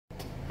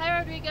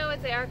Rodrigo,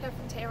 it's Erika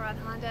from Tameron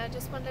Honda.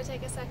 Just wanted to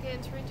take a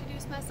second to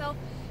introduce myself,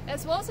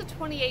 as well as a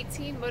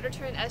 2018 Motor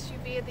Trend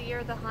SUV of the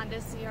year, the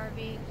Honda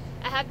CR-V.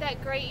 I have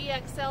that gray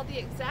EXL, the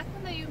exact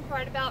one that you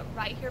inquired about,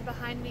 right here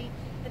behind me,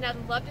 and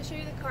I'd love to show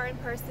you the car in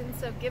person,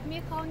 so give me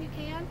a call when you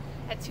can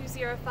at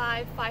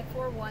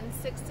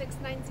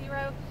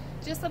 205-541-6690.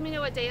 Just let me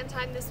know what day and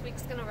time this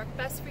week's going to work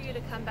best for you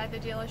to come by the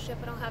dealership,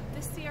 and I'll have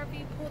this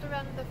CR-V pulled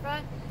around in the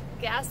front,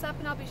 gas up,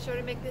 and I'll be sure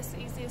to make this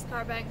the easiest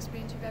car buying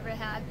experience you've ever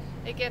had.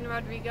 Again,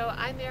 Rodrigo,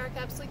 I'm Erika.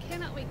 Absolutely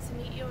cannot wait to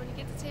meet you. When you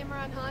get to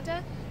Tameron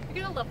Honda, you're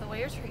going to love the way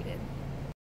you're treated.